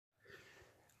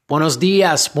Buenos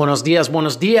dias, buenos dias,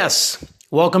 buenos dias.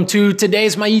 Welcome to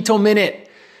today's Mayito Minute.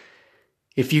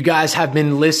 If you guys have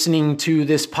been listening to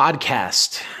this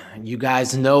podcast, you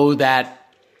guys know that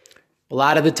a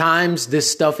lot of the times this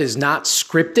stuff is not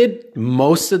scripted.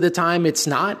 Most of the time it's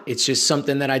not. It's just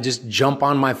something that I just jump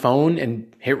on my phone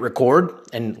and hit record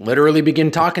and literally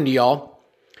begin talking to y'all.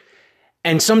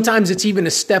 And sometimes it's even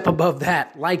a step above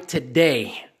that, like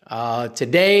today.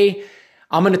 Today,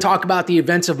 I'm going to talk about the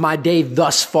events of my day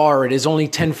thus far. It is only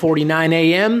 10:49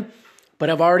 a.m., but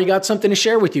I've already got something to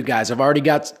share with you guys. I've already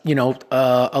got,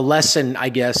 a lesson, I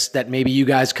guess, that maybe you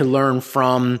guys could learn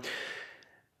from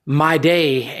my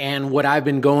day and what I've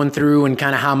been going through and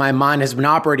kind of how my mind has been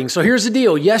operating. So here's the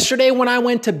deal. Yesterday when I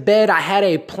went to bed, I had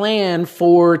a plan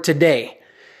for today.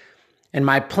 And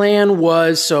my plan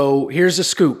was, so here's the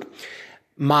scoop.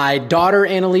 My daughter,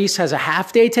 Annalise, has a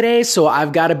half day today, so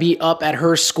I've got to be up at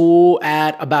her school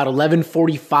at about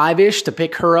 11:45-ish to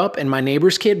pick her up and my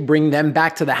neighbor's kid, bring them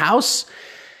back to the house,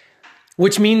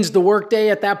 which means the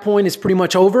workday at that point is pretty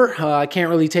much over. I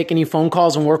can't really take any phone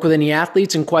calls and work with any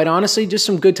athletes, and quite honestly, just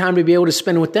some good time to be able to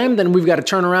spend with them. Then we've got to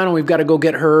turn around and we've got to go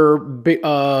get her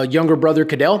younger brother,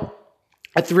 Cadell,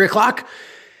 at 3 o'clock.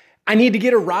 I need to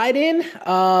get a ride in,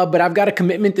 but I've got a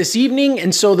commitment this evening.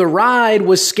 And so the ride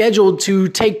was scheduled to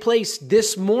take place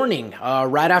this morning,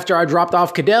 right after I dropped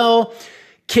off Cadell,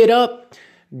 kid up,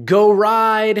 go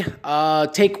ride,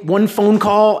 take one phone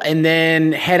call, and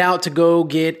then head out to go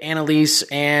get Annalise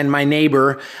and my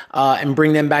neighbor and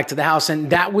bring them back to the house.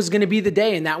 And that was going to be the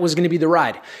day, and that was going to be the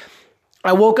ride.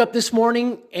 I woke up this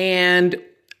morning and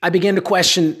I began to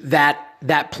question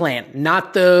that plan,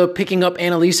 not the picking up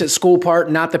Annalise at school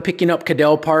part, not the picking up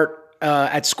Cadell part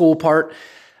at school part,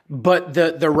 but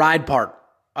the ride part.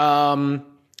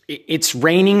 It's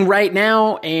raining right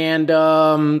now, and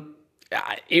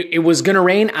it was going to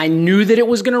rain. I knew that it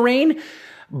was going to rain,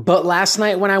 but last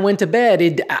night when I went to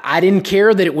bed, I didn't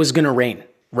care that it was going to rain,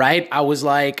 right? I was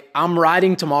like, I'm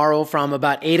riding tomorrow from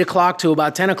about 8 o'clock to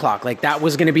about 10 o'clock. Like that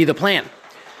was going to be the plan.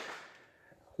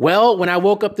 Well, when I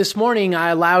woke up this morning, I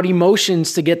allowed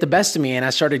emotions to get the best of me, and I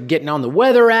started getting on the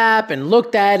weather app and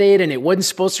looked at it, and it wasn't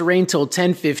supposed to rain till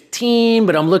 10:15,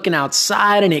 but I'm looking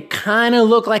outside and it kind of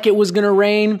looked like it was going to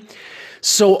rain.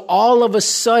 So all of a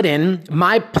sudden,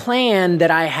 my plan that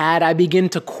I had, I begin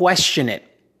to question it.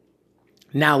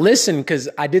 Now listen, because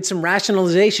I did some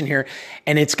rationalization here,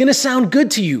 and it's going to sound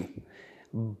good to you,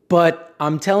 but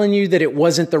I'm telling you that it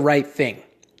wasn't the right thing.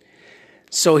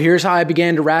 So here's how I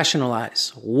began to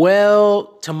rationalize.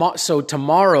 Well,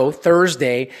 tomorrow,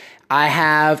 Thursday, I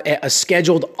have a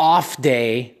scheduled off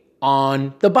day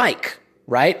on the bike,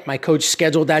 right? My coach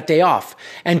scheduled that day off.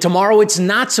 And tomorrow it's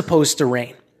not supposed to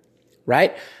rain,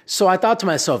 right? So I thought to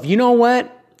myself, you know what?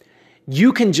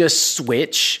 You can just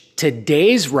switch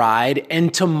today's ride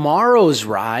and tomorrow's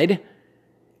ride,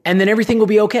 and then everything will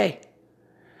be okay.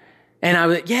 And I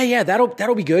was like, yeah,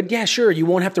 that'll be good. Yeah, sure. You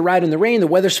won't have to ride in the rain. The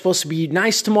weather's supposed to be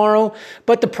nice tomorrow.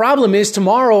 But the problem is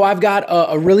tomorrow I've got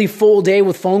a really full day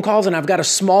with phone calls, and I've got a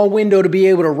small window to be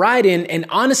able to ride in. And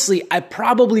honestly, I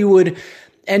probably would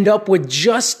end up with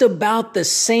just about the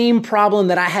same problem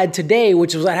that I had today,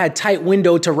 which was I had a tight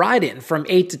window to ride in from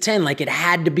 8 to 10, like it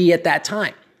had to be at that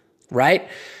time, right?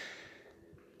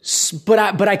 But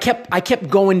I kept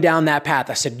going down that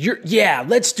path. I said,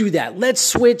 let's do that. Let's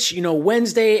switch,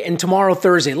 Wednesday and tomorrow,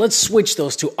 Thursday. Let's switch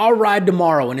those two. I'll ride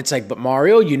tomorrow. And it's like, but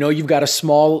Mario, you've got a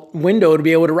small window to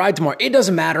be able to ride tomorrow. It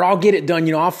doesn't matter. I'll get it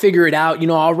done. I'll figure it out.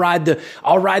 I'll ride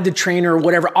the trainer or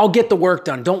whatever. I'll get the work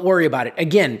done. Don't worry about it.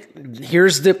 Again,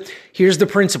 here's the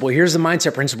principle. Here's the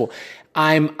mindset principle.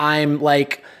 I'm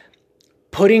like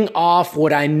putting off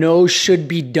what I know should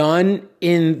be done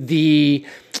in the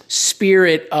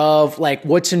spirit of like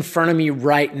what's in front of me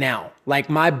right now. Like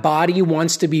my body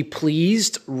wants to be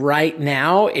pleased right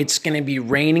now. It's going to be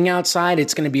raining outside.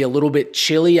 It's going to be a little bit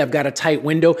chilly. I've got a tight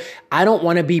window. I don't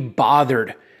want to be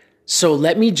bothered. So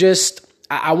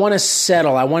I want to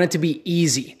settle. I want it to be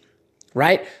easy.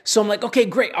 Right? So I'm like, okay,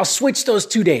 great. I'll switch those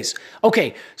 2 days.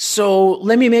 Okay. So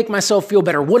let me make myself feel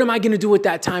better. What am I going to do at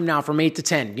that time now from 8 to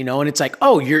 10? And it's like,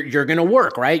 oh, you're going to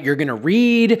work, right? You're going to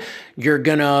read. You're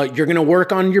going to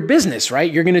work on your business,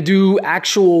 right? You're going to do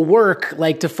actual work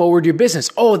like to forward your business.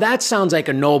 Oh, that sounds like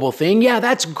a noble thing. Yeah,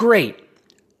 that's great.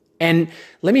 And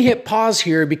let me hit pause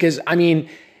here because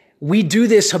we do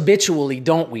this habitually,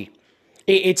 don't we?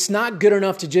 It's not good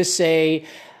enough to just say,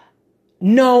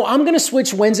 no, I'm going to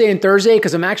switch Wednesday and Thursday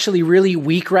because I'm actually really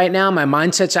weak right now. My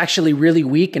mindset's actually really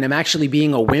weak and I'm actually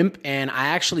being a wimp. And I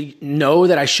actually know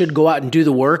that I should go out and do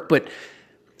the work, but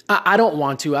I don't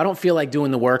want to. I don't feel like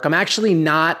doing the work. I'm actually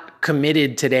not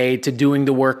committed today to doing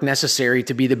the work necessary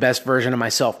to be the best version of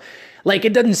myself. Like,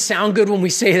 it doesn't sound good when we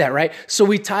say that, right? So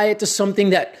we tie it to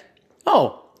something that,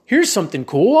 oh, here's something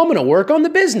cool. I'm going to work on the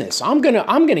business. I'm going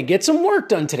to get some work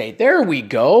done today. There we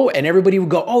go. And everybody would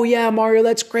go, oh yeah, Mario,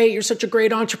 that's great. You're such a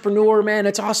great entrepreneur, man.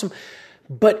 That's awesome.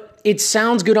 But it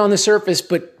sounds good on the surface,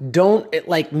 but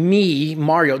like me,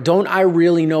 Mario, don't I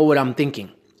really know what I'm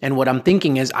thinking? And what I'm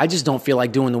thinking is I just don't feel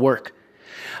like doing the work.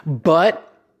 But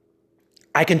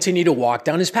I continue to walk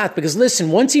down his path because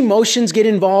listen, once emotions get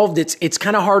involved, it's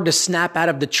kind of hard to snap out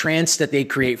of the trance that they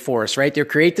create for us, right? They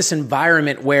create this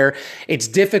environment where it's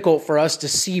difficult for us to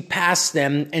see past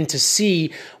them and to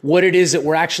see what it is that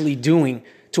we're actually doing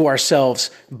to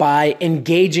ourselves by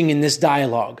engaging in this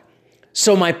dialogue.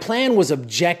 So my plan was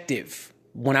objective.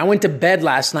 When I went to bed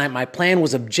last night, my plan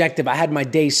was objective. I had my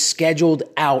day scheduled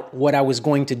out what I was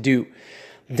going to do.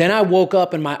 Then I woke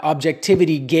up and my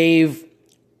objectivity gave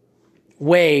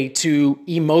way to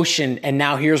emotion, and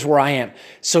now here's where I am.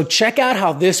 So check out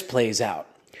how this plays out.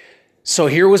 So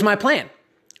here was my plan.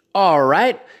 All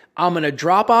right, I'm going to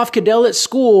drop off Cadell at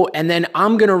school, and then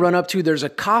I'm going to run up to, there's a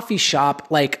coffee shop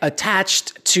like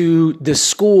attached to the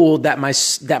school that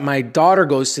my daughter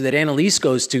goes to, that Annalise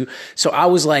goes to. So I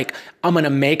was like, I'm going to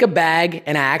make a bag,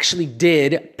 and I actually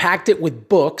did, packed it with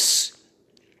books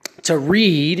to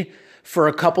read for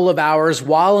a couple of hours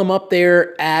while I'm up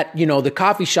there at, the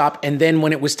coffee shop. And then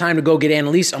when it was time to go get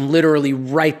Annalise, I'm literally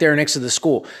right there next to the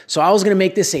school. So I was going to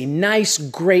make this a nice,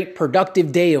 great,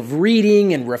 productive day of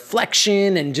reading and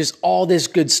reflection and just all this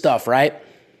good stuff, right?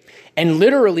 And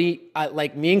literally,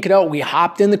 like me and Cadell, we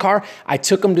hopped in the car. I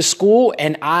took him to school,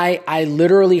 and I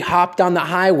literally hopped on the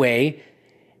highway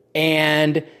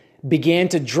and began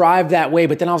to drive that way.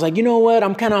 But then I was like, you know what?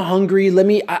 I'm kind of hungry.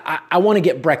 I want to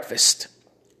get breakfast.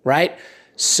 Right?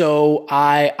 So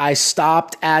I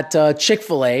stopped at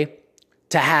Chick-fil-A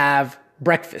to have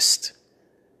breakfast.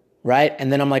 Right?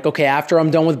 And then I'm like, okay, after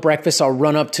I'm done with breakfast, I'll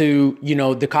run up to,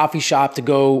 the coffee shop to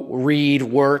go read,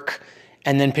 work,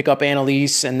 and then pick up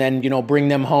Annalise and then, bring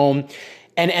them home.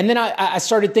 And then I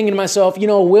started thinking to myself,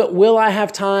 will I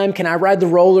have time? Can I ride the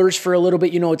rollers for a little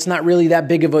bit? It's not really that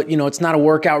big of a, it's not a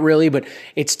workout really, but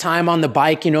it's time on the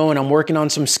bike, and I'm working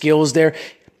on some skills there.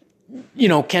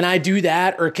 Can I do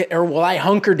that? Or will I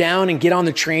hunker down and get on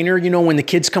the trainer, when the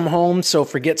kids come home? So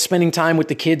forget spending time with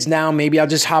the kids now. Maybe I'll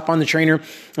just hop on the trainer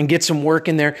and get some work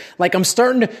in there. Like, I'm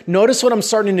starting to notice what I'm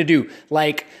starting to do.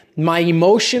 Like, my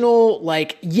emotional,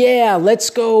 yeah, let's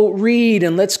go read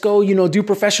and let's go, do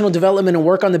professional development and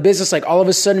work on the business. Like, all of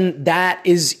a sudden that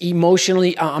is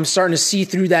emotionally, I'm starting to see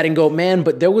through that and go, man,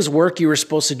 but there was work you were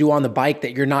supposed to do on the bike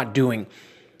that you're not doing.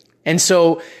 And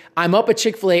so I'm up at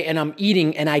Chick-fil-A and I'm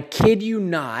eating, and I kid you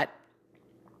not,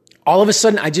 all of a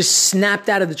sudden I just snapped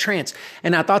out of the trance.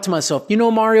 And I thought to myself,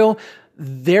 Mario,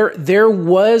 there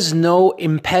was no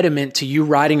impediment to you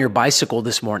riding your bicycle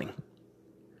this morning.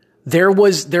 There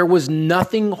was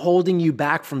nothing holding you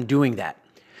back from doing that.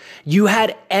 You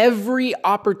had every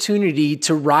opportunity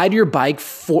to ride your bike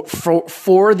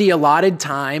for the allotted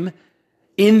time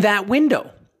in that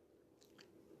window.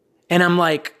 And I'm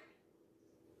like,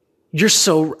 you're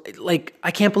so,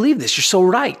 I can't believe this. You're so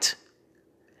right.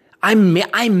 I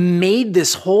made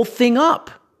this whole thing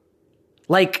up.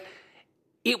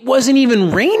 It wasn't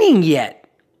even raining yet.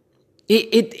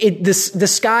 The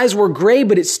skies were gray,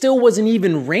 but it still wasn't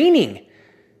even raining.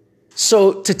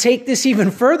 So to take this even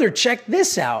further, check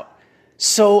this out.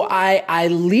 So I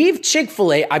leave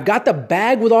Chick-fil-A. I've got the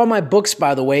bag with all my books,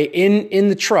 by the way, in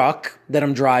the truck that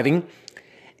I'm driving.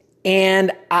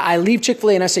 And I leave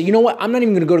Chick-fil-A and I say, you know what? I'm not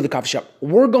even going to go to the coffee shop.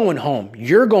 We're going home.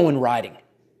 You're going riding.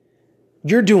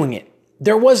 You're doing it.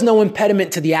 There was no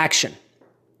impediment to the action,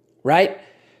 right?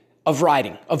 Of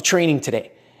riding, of training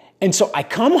today. And so I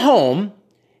come home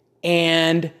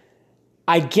and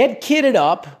I get kitted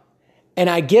up and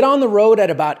I get on the road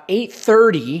at about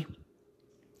 8:30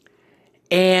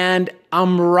 and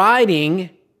I'm riding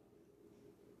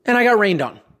and I got rained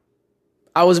on.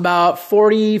 I was about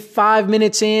 45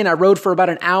 minutes in. I rode for about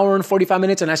an hour and 45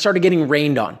 minutes and I started getting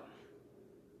rained on.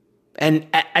 And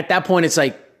at that point, it's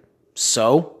like,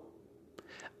 so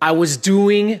I was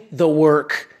doing the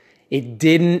work. It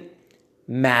didn't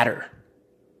matter.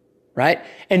 Right?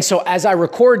 And so as I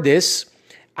record this,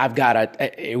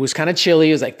 it was kind of chilly.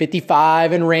 It was like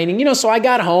 55 and raining, so I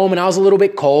got home and I was a little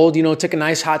bit cold, took a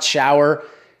nice hot shower.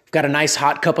 I've got a nice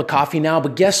hot cup of coffee now,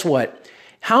 but guess what?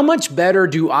 How much better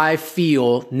do I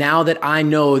feel now that I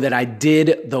know that I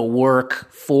did the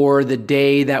work for the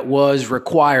day that was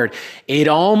required? It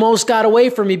almost got away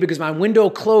from me because my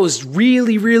window closed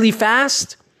really, really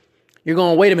fast. You're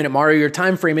going, wait a minute, Mario, your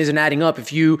time frame isn't adding up.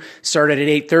 If you started at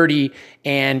 8:30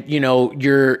 and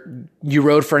you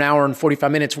rode for an hour and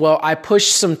 45 minutes, well, I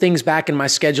pushed some things back in my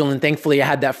schedule, and thankfully I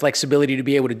had that flexibility to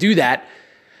be able to do that.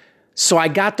 So I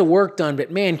got the work done.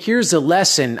 But man, here's a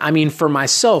lesson. I mean, for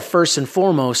myself, first and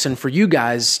foremost, and for you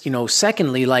guys,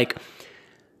 secondly, like,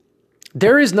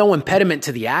 there is no impediment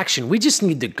to the action. We just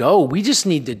need to go. We just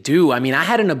need to do. I mean, I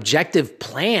had an objective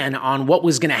plan on what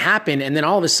was going to happen. And then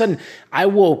all of a sudden I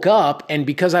woke up, and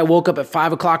because I woke up at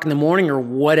 5 o'clock in the morning or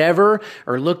whatever,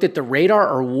 or looked at the radar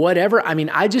or whatever, I mean,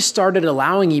 I just started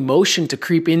allowing emotion to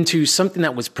creep into something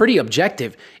that was pretty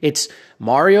objective. It's,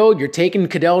 Mario, you're taking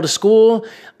Cadell to school,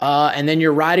 and then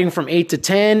you're riding from 8 to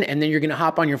 10, and then you're going to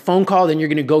hop on your phone call, then you're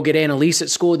going to go get Annalise at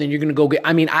school, then you're going to go get,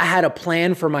 I mean, I had a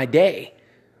plan for my day.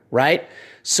 Right?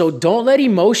 So don't let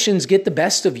emotions get the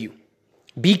best of you.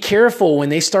 Be careful when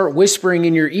they start whispering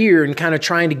in your ear and kind of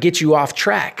trying to get you off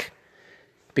track,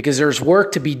 because there's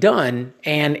work to be done,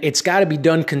 and it's got to be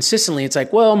done consistently. It's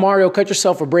like, well, Mario, cut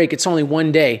yourself a break. It's only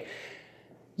one day.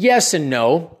 Yes and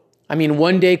no. I mean,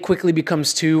 one day quickly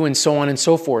becomes two, and so on and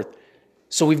so forth.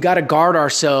 So we've got to guard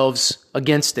ourselves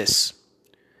against this.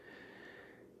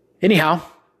 Anyhow,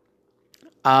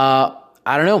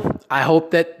 I don't know. I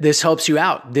hope that this helps you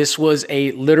out. This was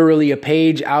literally a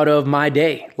page out of my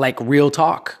day, like real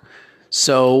talk.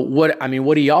 So what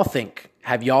do y'all think?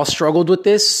 Have y'all struggled with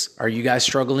this? Are you guys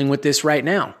struggling with this right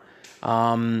now?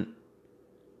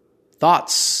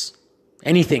 Thoughts,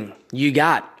 anything you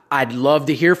got? I'd love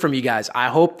to hear from you guys. I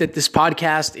hope that this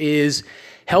podcast is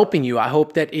helping you. I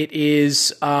hope that it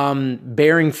is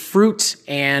bearing fruit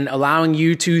and allowing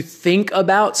you to think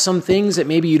about some things that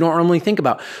maybe you don't normally think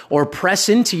about, or press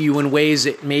into you in ways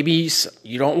that maybe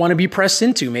you don't want to be pressed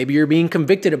into. Maybe you're being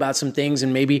convicted about some things,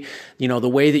 and maybe, the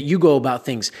way that you go about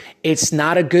things. It's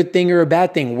not a good thing or a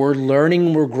bad thing. We're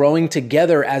learning, we're growing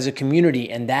together as a community,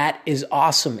 and that is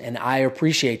awesome, and I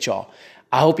appreciate y'all.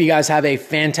 I hope you guys have a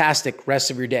fantastic rest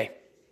of your day.